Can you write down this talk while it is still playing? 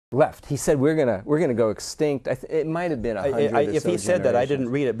left. He said we're gonna go extinct. It might have been 100 or if so he said that, I didn't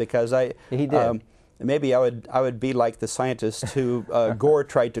read it because he did. Maybe I would be like the scientist who Gore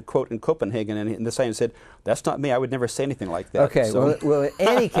tried to quote in Copenhagen, and the scientist said, "That's not me. I would never say anything like that." Okay. So. Well, in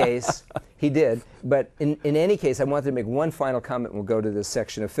any case, he did. But in any case, I wanted to make one final comment. We'll go to this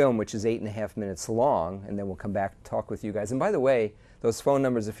section of film, which is 8.5 minutes long, and then we'll come back and talk with you guys. And by the way, those phone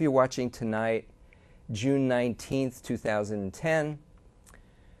numbers, if you're watching tonight, June 19th, 2010,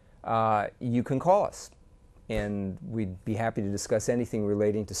 you can call us. And we'd be happy to discuss anything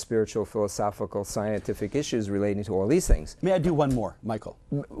relating to spiritual, philosophical, scientific issues relating to all these things. May I do one more, Michael?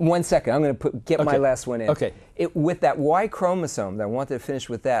 1 second. I'm going to get my last one in. Okay. With that Y chromosome, I wanted to finish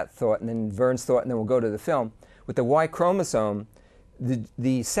with that thought, and then Vern's thought, and then we'll go to the film. With the Y chromosome,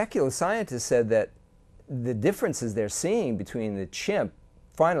 the secular scientists said that the differences they're seeing between the chimp,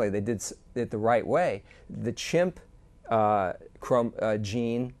 finally they did it the right way, the chimp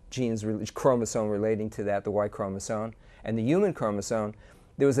chromosome relating to that, the Y chromosome, and the human chromosome,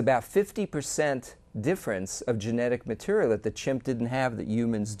 there was about 50% difference of genetic material that the chimp didn't have that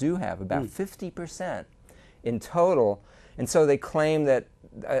humans do have, about 50% in total. And so they claim that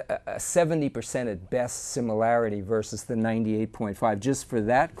a 70% at best similarity versus the 98.5 just for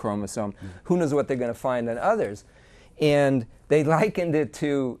that chromosome. Who knows what they're going to find on others? And they likened it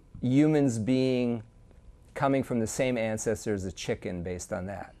to humans coming from the same ancestor as a chicken based on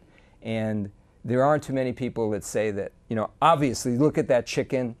that. And there aren't too many people that say that, obviously, look at that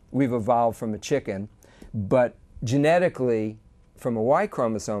chicken, we've evolved from a chicken, but genetically, from a Y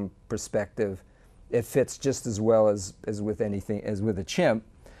chromosome perspective, it fits just as well as with anything, as with a chimp,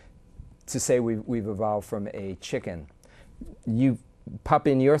 to say we've evolved from a chicken. You pop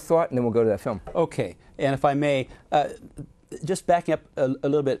in your thought, and then we'll go to that film. Okay, and if I may, just backing up a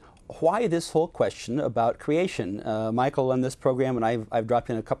little bit, why this whole question about creation? Michael on this program, and I've dropped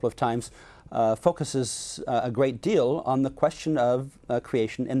in a couple of times, focuses a great deal on the question of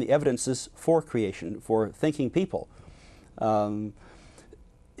creation and the evidences for creation, for thinking people.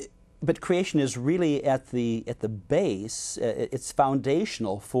 But creation is really at the base. It's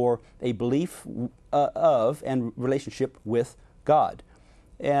foundational for a belief of and relationship with God.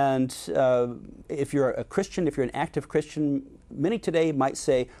 And if you're a Christian, if you're an active Christian, many today might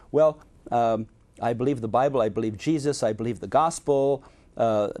say, well, I believe the Bible, I believe Jesus, I believe the gospel,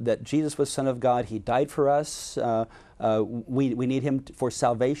 that Jesus was Son of God, He died for us, we need Him for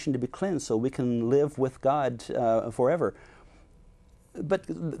salvation to be cleansed so we can live with God forever. But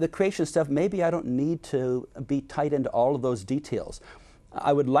the creation stuff, maybe I don't need to be tied into all of those details.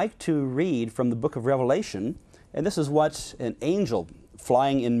 I would like to read from the book of Revelation, and this is what an angel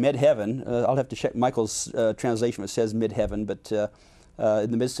flying in mid-heaven, I'll have to check Michael's translation, it says mid-heaven, but in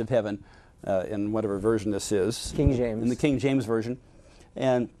the midst of heaven, in whatever version this is. King James. In the King James Version.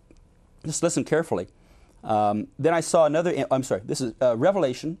 And just listen carefully. Then I saw another, this is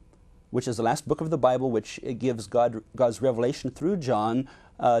Revelation, which is the last book of the Bible, which it gives God's revelation through John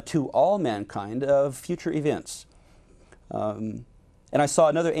to all mankind of future events. And I saw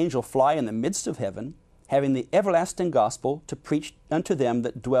another angel fly in the midst of heaven, having the everlasting gospel to preach unto them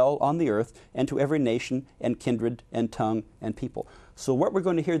that dwell on the earth, and to every nation and kindred and tongue and people. So what we're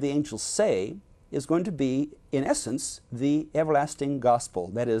going to hear the angels say is going to be, in essence, the everlasting gospel.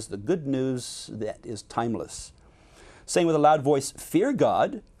 That is the good news that is timeless. Saying with a loud voice, "Fear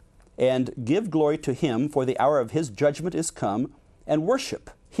God, and give glory to Him, for the hour of His judgment is come, and worship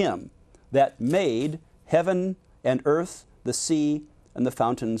Him that made heaven and earth, the sea, and the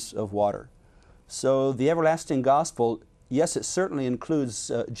fountains of water." So the everlasting gospel, yes, it certainly includes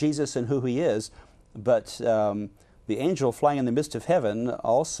Jesus and who He is, but the angel flying in the midst of heaven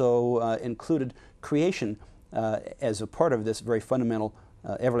also included creation as a part of this very fundamental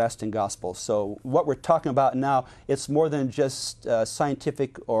everlasting gospel. So what we're talking about now, it's more than just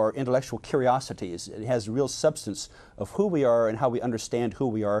scientific or intellectual curiosities. It has real substance of who we are and how we understand who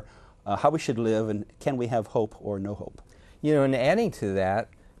we are, how we should live, and can we have hope or no hope. And adding to that,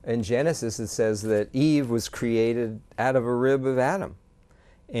 in Genesis it says that Eve was created out of a rib of Adam.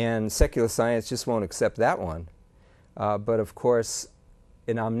 And secular science just won't accept that one. But of course,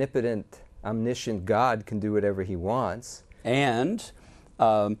 an omniscient God can do whatever He wants. And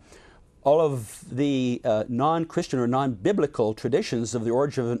all of the non-Christian or non-biblical traditions of the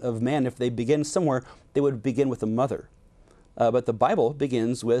origin of man, if they begin somewhere, they would begin with a mother. But the Bible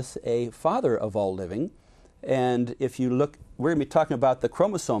begins with a father of all living. And if you look, we're going to be talking about the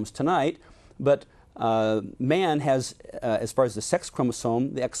chromosomes tonight, but man has, as far as the sex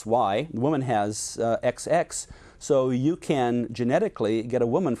chromosome, the XY, the woman has XX. So you can genetically get a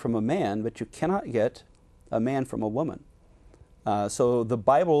woman from a man, but you cannot get a man from a woman. So the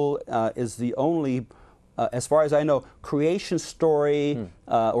Bible is the only, as far as I know, creation story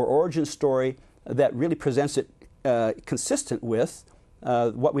or origin story that really presents it consistent with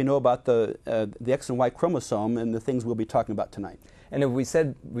what we know about the X and Y chromosome and the things we'll be talking about tonight. And we've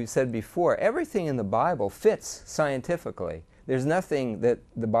said before, everything in the Bible fits scientifically. There's nothing that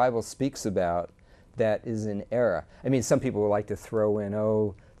the Bible speaks about that is in error. I mean, some people would like to throw in,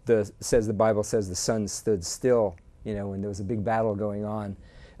 the Bible says the sun stood still, when there was a big battle going on.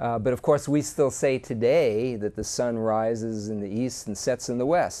 But of course, we still say today that the sun rises in the east and sets in the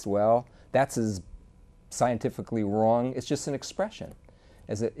west. Well, that's as scientifically wrong. It's just an expression,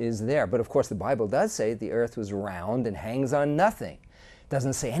 as it is there. But of course, the Bible does say the earth was round and hangs on nothing. It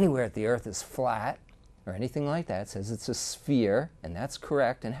doesn't say anywhere that the earth is flat or anything like that. It says it's a sphere, and that's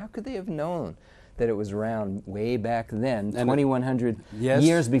correct. And how could they have known that it was round way back then, 2,100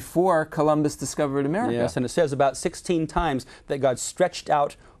 years before Columbus discovered America? Yes, and it says about 16 times that God stretched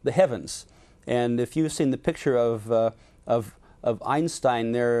out the heavens. And if you've seen the picture of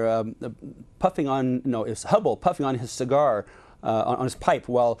Einstein there puffing on, it's Hubble puffing on his cigar, on his pipe,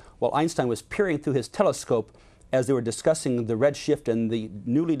 while Einstein was peering through his telescope as they were discussing the redshift and the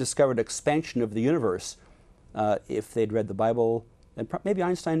newly discovered expansion of the universe. If they'd read the Bible, and maybe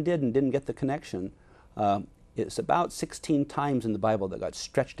Einstein did and didn't get the connection, it's about 16 times in the Bible that God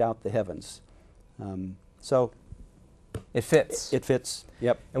stretched out the heavens. So it fits. It fits,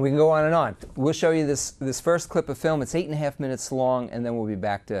 yep. And we can go on and on. We'll show you this first clip of film. It's 8.5 minutes long, and then we'll be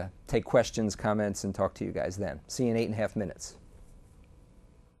back to take questions, comments, and talk to you guys then. See you in 8.5 minutes.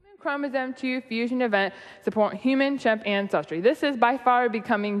 Chromosome 2 fusion event support human-chimp ancestry? This is by far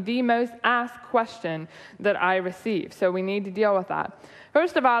becoming the most asked question that I receive, so we need to deal with that.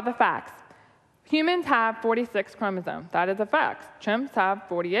 First of all, the facts. Humans have 46 chromosomes. That is a fact. Chimps have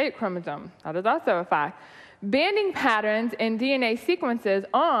 48 chromosomes. That is also a fact. Banding patterns in DNA sequences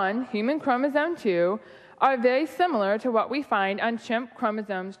on human chromosome 2 are very similar to what we find on chimp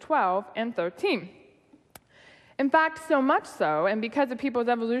chromosomes 12 and 13. In fact, so much so, and because of people's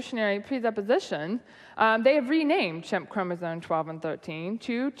evolutionary presupposition, they have renamed chimp chromosome 12 and 13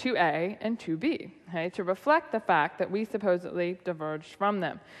 to 2A and 2B, to reflect the fact that we supposedly diverged from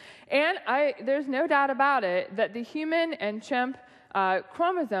them. And there's no doubt about it that the human and chimp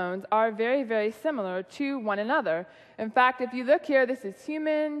chromosomes are very, very similar to one another. In fact, if you look here, this is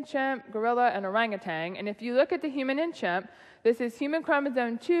human, chimp, gorilla, and orangutan. And if you look at the human and chimp, this is human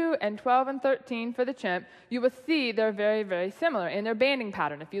chromosome 2 and 12 and 13 for the chimp. You will see they're very, very similar in their banding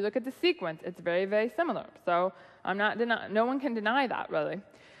pattern. If you look at the sequence, it's very, very similar. So no one can deny that, really.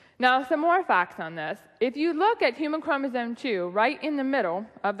 Now, some more facts on this. If you look at human chromosome 2, right in the middle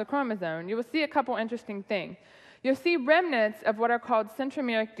of the chromosome, you will see a couple interesting things. You'll see remnants of what are called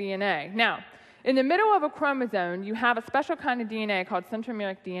centromeric DNA. Now, in the middle of a chromosome, you have a special kind of DNA called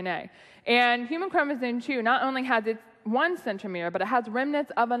centromeric DNA. And human chromosome 2 not only has its one centromere, but it has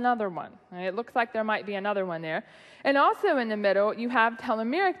remnants of another one. It looks like there might be another one there. And also in the middle, you have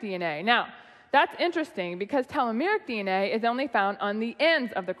telomeric DNA. Now, that's interesting because telomeric DNA is only found on the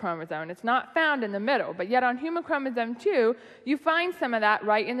ends of the chromosome. It's not found in the middle, but yet on human chromosome 2, you find some of that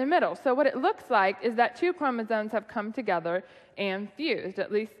right in the middle. So what it looks like is that two chromosomes have come together and fused,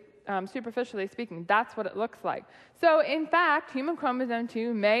 at least superficially speaking. That's what it looks like. So in fact, human chromosome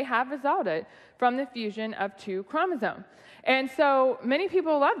 2 may have resulted from the fusion of two chromosomes. And so many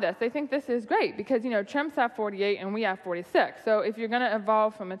people love this. They think this is great because, chimps have 48 and we have 46. So if you're going to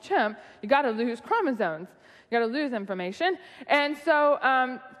evolve from a chimp, you got to lose chromosomes. You got to lose information. And so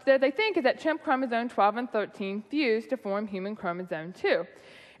what they think is that chimp chromosome 12 and 13 fuse to form human chromosome 2.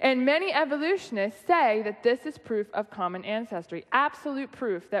 And many evolutionists say that this is proof of common ancestry, absolute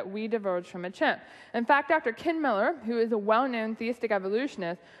proof that we diverged from a chimp. In fact, Dr. Ken Miller, who is a well-known theistic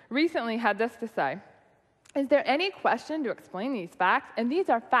evolutionist, recently had this to say: is there any question to explain these facts? And these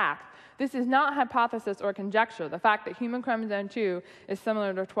are facts. This is not hypothesis or conjecture, the fact that human chromosome 2 is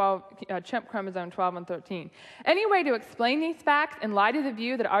similar to chimp chromosome 12 and 13. Any way to explain these facts in light of the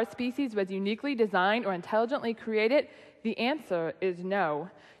view that our species was uniquely designed or intelligently created? The answer is no.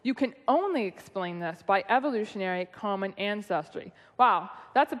 You can only explain this by evolutionary common ancestry. Wow,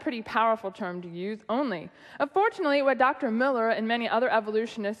 that's a pretty powerful term to use, only. Unfortunately, what Dr. Miller and many other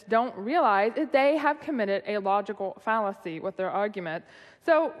evolutionists don't realize is they have committed a logical fallacy with their argument.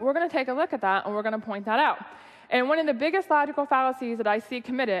 So we're going to take a look at that, and we're going to point that out. And one of the biggest logical fallacies that I see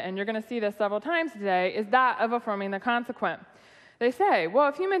committed, and you're going to see this several times today, is that of affirming the consequent. They say, well,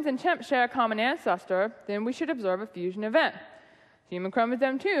 if humans and chimps share a common ancestor, then we should observe a fusion event. Human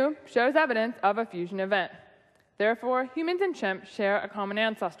chromosome 2 shows evidence of a fusion event. Therefore, humans and chimps share a common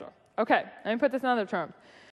ancestor. Okay, let me put this in other terms.